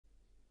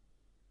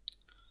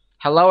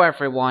Hello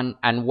everyone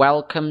and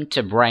welcome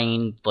to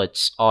Brain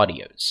Blitz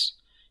Audios.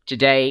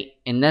 Today,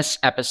 in this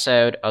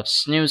episode of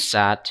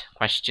SNUSAT,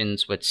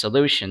 Questions with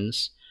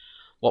Solutions,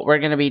 what we're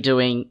going to be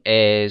doing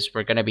is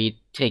we're going to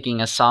be taking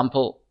a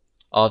sample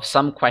of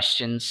some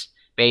questions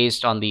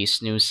based on the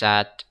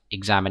SNUSAT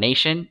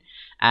examination,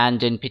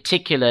 and in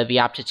particular the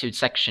Aptitude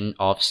section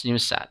of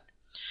SNUSAT.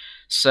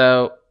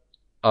 So,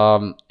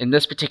 in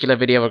this particular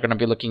video, we're going to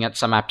be looking at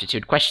some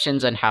aptitude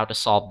questions and how to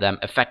solve them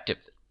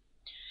effectively.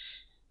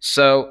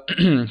 So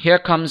here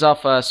comes our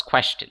first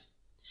question.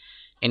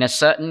 In a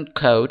certain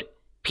code,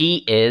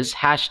 P is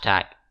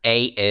hashtag,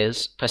 A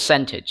is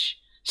percentage,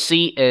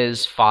 C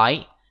is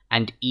phi,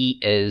 and E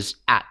is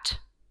at.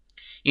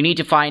 You need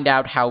to find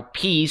out how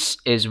piece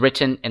is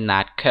written in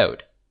that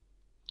code.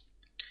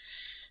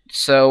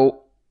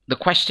 So the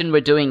question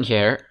we're doing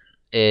here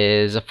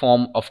is a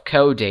form of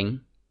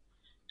coding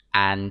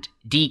and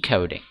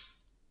decoding.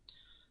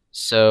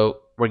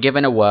 So we're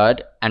given a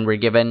word and we're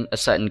given a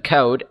certain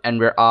code and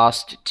we're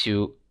asked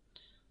to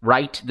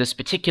write this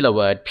particular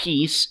word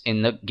piece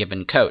in the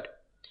given code.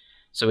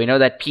 So we know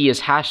that P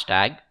is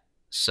hashtag,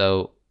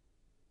 so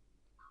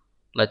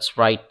let's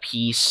write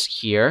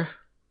piece here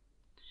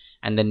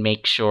and then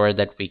make sure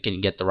that we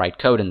can get the right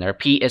code in there.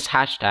 P is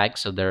hashtag,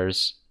 so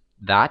there's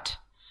that.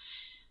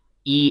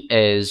 E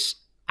is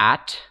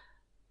at,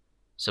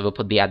 so we'll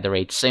put the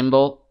 @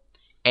 symbol.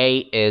 A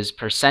is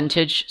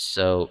percentage,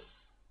 so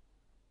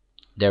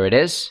there it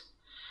is.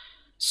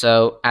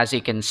 So as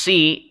you can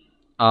see,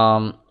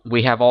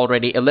 we have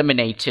already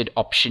eliminated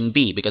option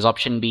B because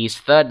option B's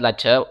third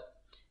letter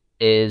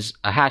is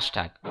a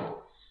hashtag,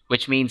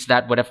 which means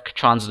that would have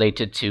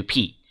translated to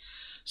P.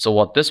 So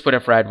what this would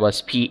have read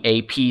was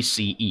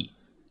PAPCE,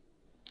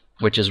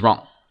 which is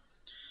wrong.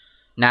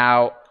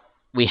 Now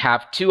we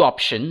have two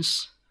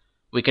options.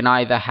 We can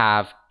either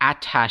have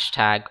at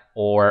hashtag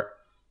or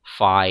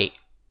phi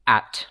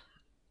at,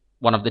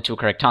 one of the two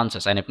correct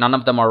answers. And if none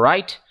of them are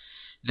right,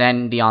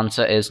 then the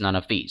answer is none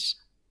of these.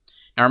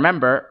 Now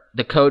remember,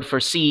 the code for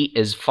C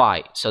is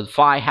phi, so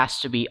phi has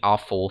to be our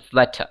fourth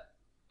letter.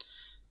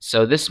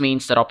 So this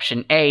means that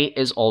option A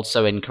is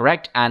also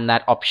incorrect and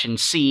that option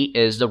C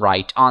is the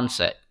right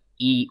answer.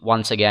 E,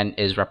 once again,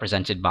 is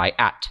represented by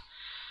at.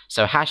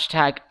 So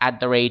hashtag,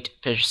 @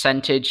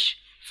 percentage,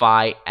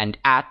 phi, and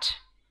at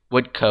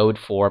would code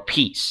for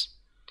piece.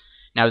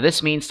 Now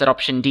this means that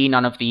option D,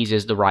 none of these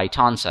is the right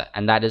answer,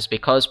 and that is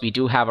because we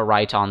do have a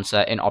right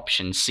answer in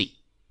option C.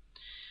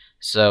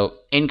 So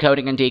in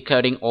coding and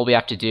decoding, all we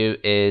have to do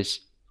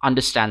is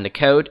understand the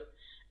code,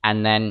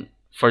 and then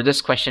for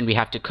this question we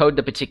have to code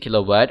the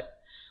particular word.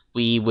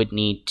 We would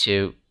need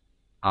to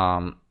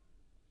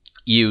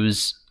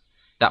use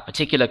that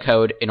particular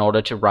code in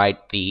order to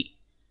write the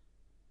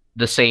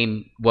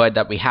same word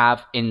that we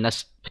have in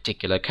this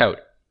particular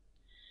code.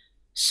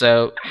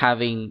 So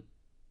having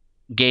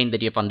gained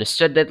that you've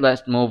understood that,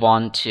 let's move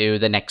on to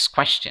the next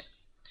question.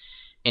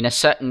 In a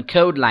certain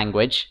code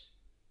language,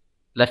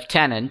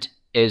 lieutenant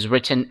is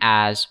written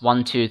as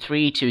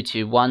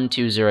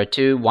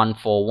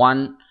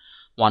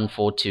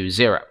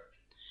 12322120214114420.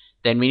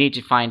 Then we need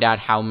to find out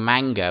how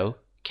mango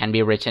can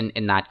be written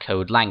in that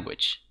code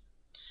language.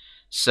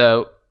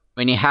 So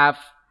when you have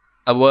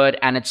a word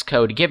and its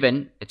code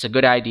given, it's a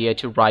good idea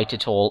to write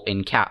it all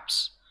in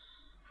caps.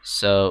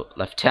 So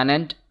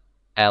lieutenant,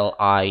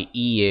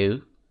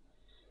 LIEUTENANT.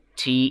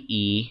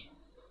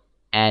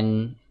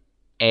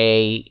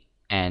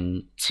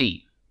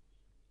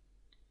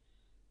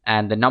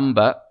 And the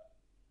number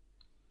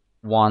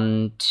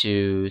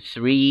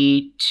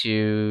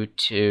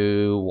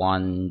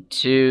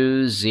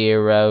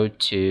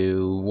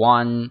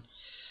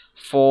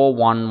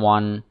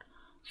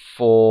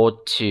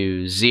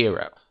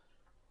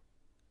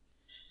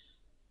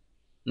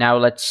Now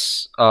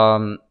let's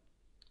now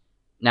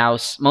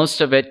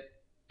most of it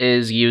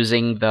is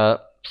using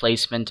the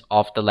placement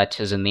of the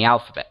letters in the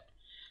alphabet.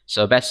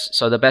 So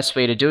the best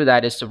way to do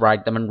that is to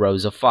write them in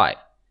rows of 5.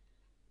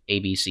 A,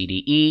 B, C,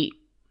 D, E,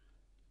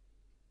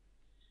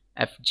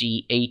 F,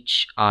 G,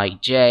 H, I,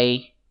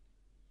 J,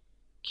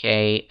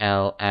 K,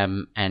 L,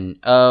 M,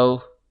 N,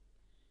 O,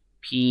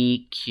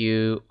 P,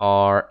 Q,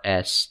 R,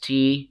 S,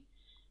 T,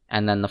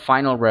 and then the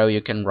final row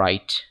you can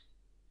write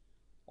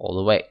all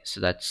the way. So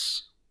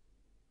that's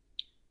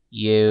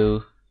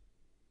U,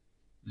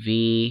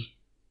 V,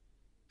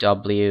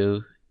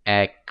 W,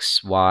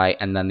 X, Y,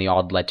 and then the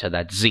odd letter,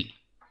 that's Z.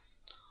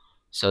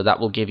 So that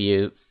will give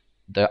you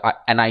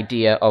an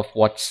idea of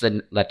what's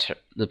the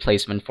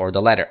placement for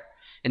the letter.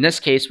 In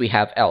this case, we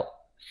have L,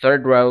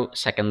 third row,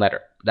 second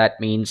letter. That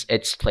means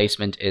its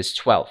placement is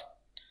 12.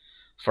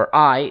 For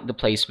I, the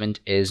placement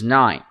is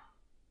 9.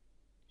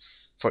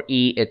 For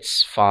E,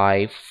 it's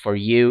 5. For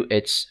U,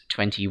 it's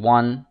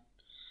 21.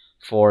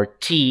 For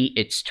T,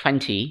 it's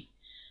 20.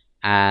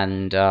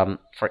 And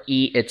for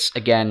E, it's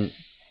again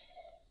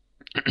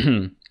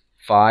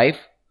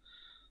 5.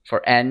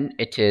 For N,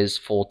 it is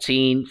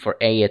 14. For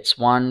A, it's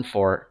 1.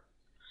 For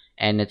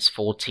N, it's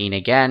 14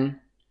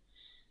 again.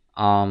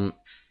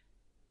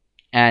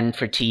 And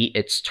for T,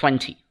 it's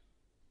 20.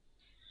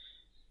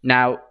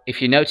 Now,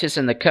 if you notice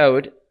in the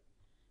code,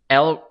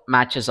 L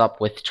matches up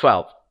with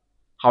 12.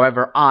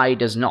 However, I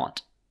does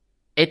not.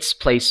 It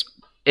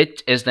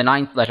is the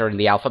 9th letter in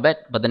the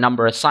alphabet, but the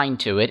number assigned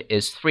to it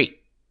is 3.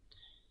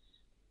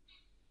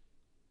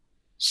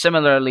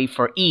 Similarly,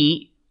 for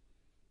E,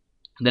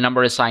 the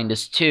number assigned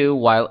is 2,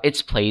 while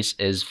its place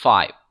is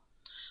 5.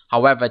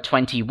 However,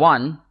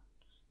 21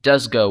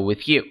 does go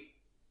with U.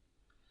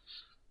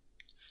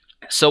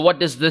 So what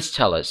does this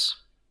tell us?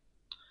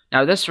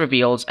 Now, this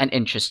reveals an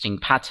interesting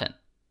pattern.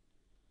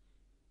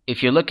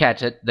 If you look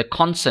at it, the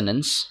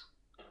consonants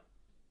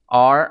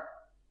are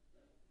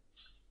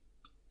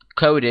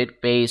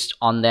coded based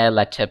on their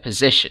letter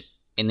position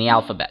in the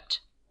alphabet.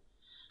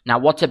 Now,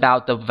 what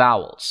about the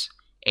vowels?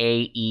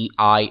 A, E,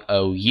 I,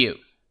 O, U.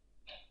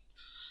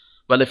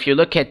 Well, if you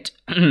look at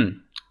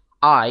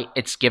I,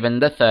 it's given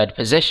the 3rd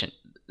position,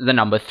 the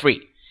number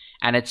 3,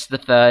 and it's the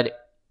 3rd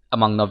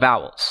among the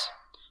vowels.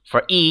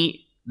 For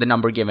E, the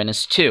number given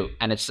is 2,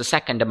 and it's the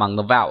 2nd among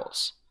the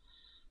vowels.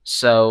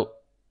 So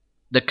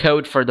the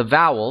code for the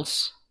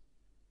vowels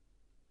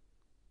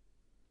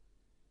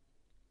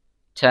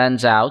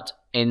turns out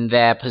in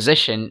their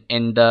position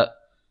in the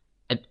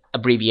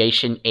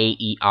abbreviation A,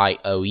 E, I,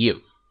 O,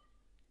 U.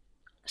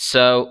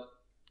 So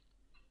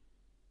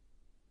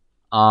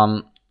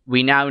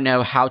we now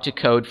know how to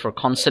code for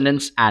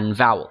consonants and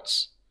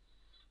vowels.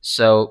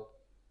 So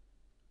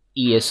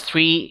E is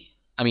 2,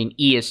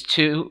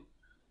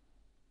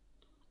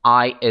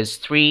 I is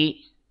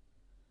 3,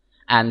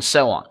 and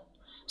so on.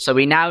 So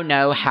we now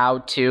know how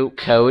to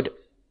code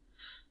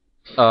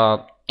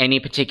any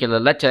particular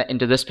letter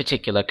into this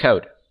particular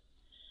code.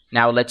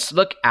 Now let's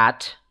look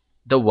at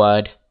the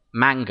word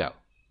mango.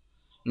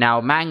 Now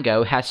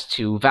mango has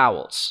 2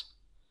 vowels.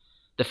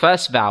 The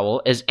first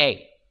vowel is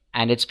A,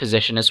 and its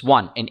position is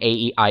 1 in A,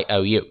 E, I,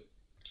 O, U.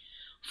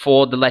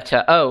 For the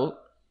letter O,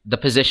 the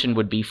position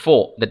would be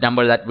 4. The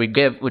number that we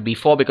give would be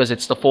 4 because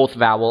it's the 4th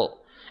vowel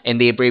in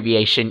the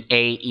abbreviation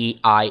A, E,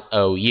 I,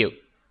 O, U.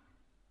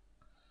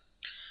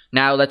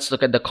 Now let's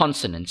look at the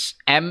consonants.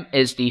 M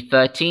is the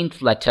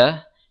 13th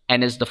letter,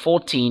 N is the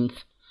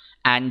 14th,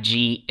 and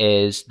G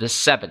is the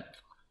 7th.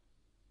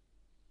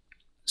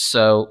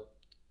 So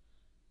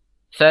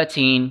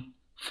 13,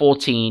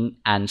 14,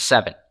 and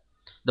 7.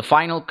 The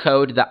final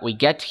code that we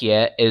get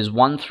here is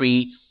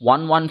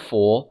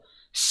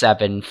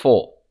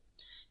 1311474.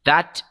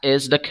 That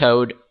is the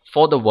code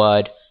for the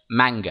word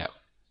mango.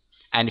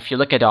 And if you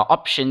look at our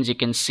options, you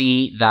can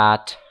see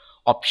that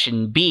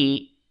option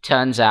B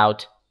turns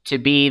out to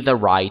be the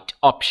right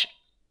option.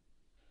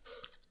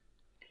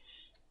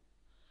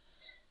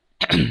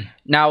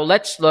 Now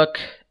let's look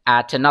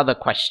at another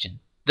question.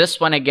 This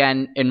one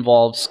again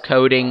involves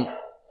coding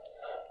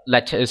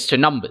letters to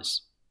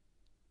numbers.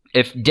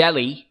 If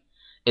Delhi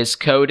is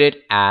coded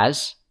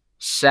as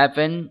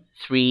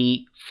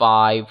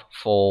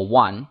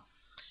 73541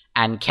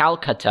 and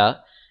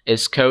Calcutta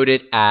is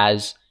coded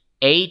as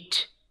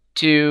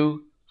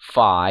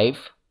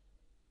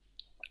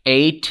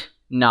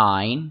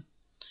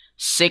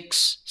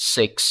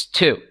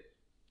 82589,662.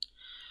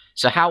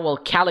 So how will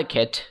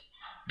Calicut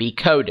be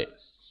coded?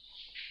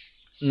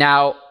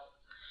 Now,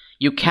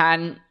 you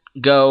can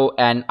go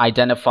and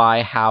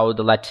identify how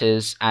the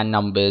letters and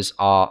numbers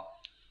are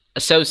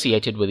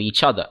associated with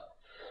each other,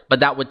 but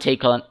that would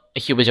take a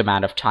huge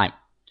amount of time.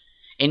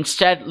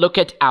 Instead, look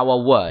at our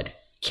word,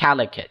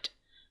 Calicut.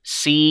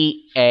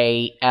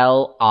 C-A-L-I-C-U-T.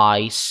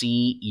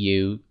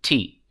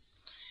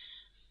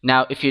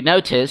 Now, if you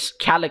notice,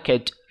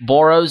 Calicut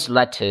borrows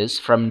letters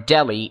from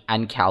Delhi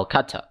and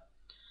Calcutta.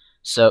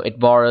 So it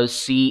borrows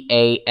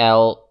C-A-L-U-N-T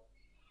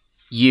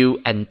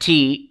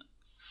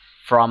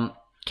from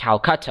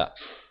Calcutta,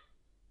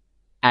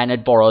 and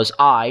it borrows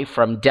I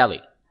from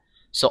Delhi.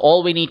 So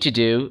all we need to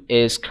do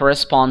is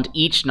correspond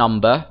each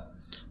number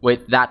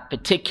with that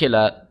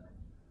particular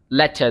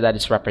letter that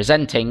it's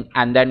representing,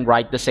 and then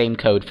write the same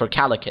code for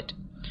Calicut.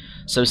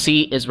 So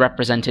C is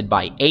represented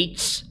by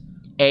 8s,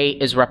 A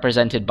is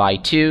represented by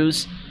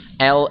 2s,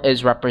 L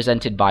is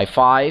represented by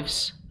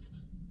 5s,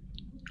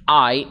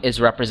 I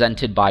is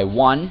represented by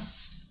 1,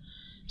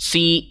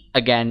 C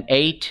again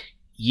 8,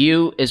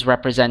 U is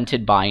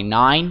represented by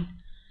 9,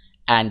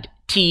 and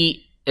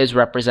T is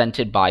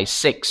represented by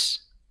 6.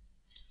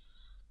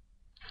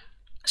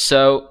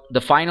 So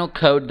the final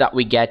code that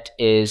we get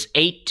is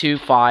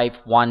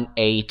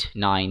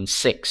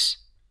 8251896.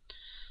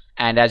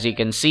 And as you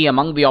can see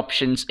among the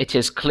options, it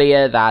is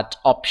clear that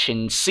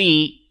option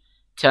C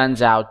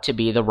turns out to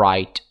be the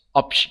right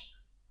option.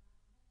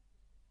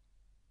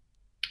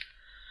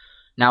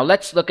 Now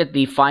let's look at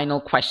the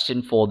final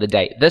question for the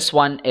day. This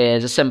one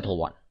is a simple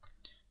one.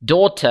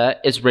 Daughter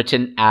is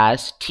written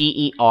as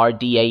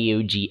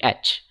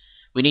T-E-R-D-A-U-G-H.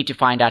 We need to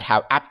find out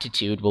how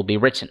aptitude will be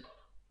written.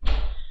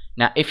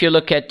 Now, if you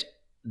look at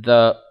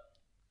the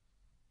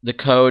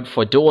code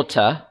for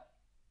daughter,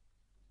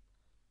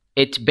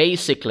 it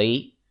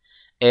basically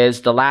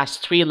is the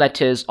last 3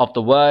 letters of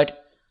the word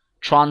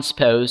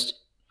transposed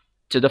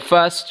to the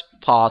first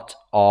part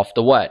of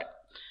the word.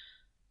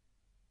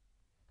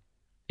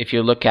 If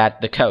you look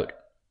at the code.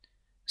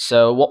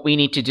 So what we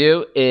need to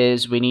do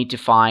is we need to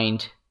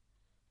find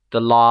the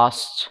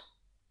last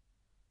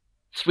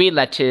 3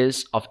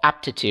 letters of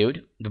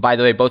aptitude. By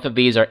the way, both of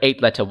these are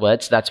 8-letter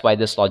words. That's why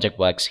this logic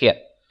works here.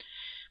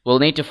 We'll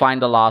need to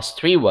find the last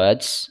 3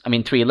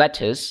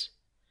 letters,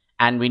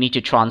 and we need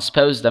to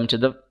transpose them to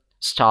the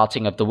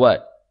starting of the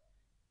word.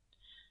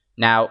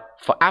 Now,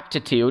 for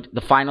aptitude, the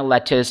final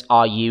letters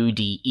are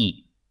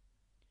UDE,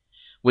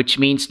 which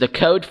means the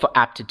code for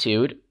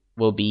aptitude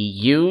will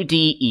be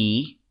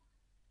UDE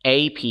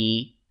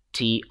APTIT.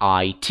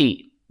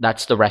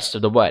 That's the rest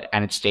of the word,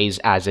 and it stays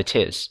as it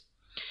is.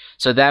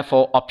 So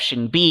therefore,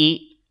 option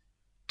B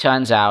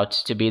turns out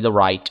to be the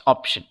right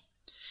option.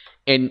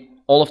 In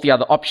all of the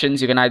other options,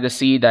 you can either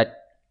see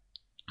that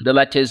the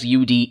letters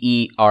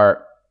UDE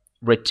are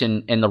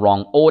written in the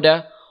wrong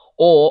order,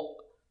 or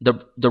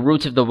the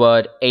root of the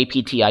word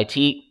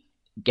APTIT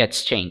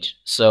gets changed.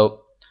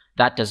 So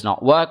that does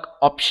not work.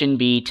 Option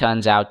B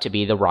turns out to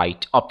be the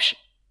right option.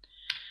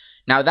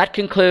 Now that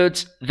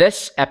concludes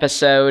this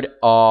episode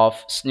of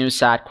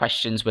SNUSAT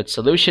Questions with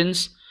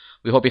Solutions.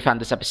 We hope you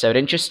found this episode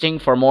interesting.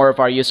 For more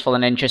of our useful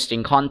and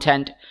interesting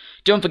content,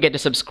 don't forget to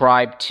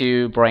subscribe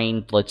to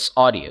Brain Blitz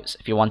Audios.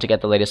 If you want to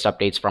get the latest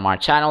updates from our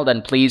channel,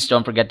 then please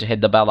don't forget to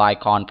hit the bell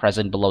icon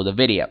present below the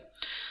video.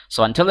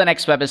 So until the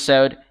next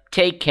episode,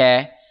 take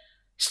care,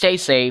 stay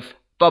safe,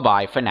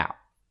 bye-bye for now.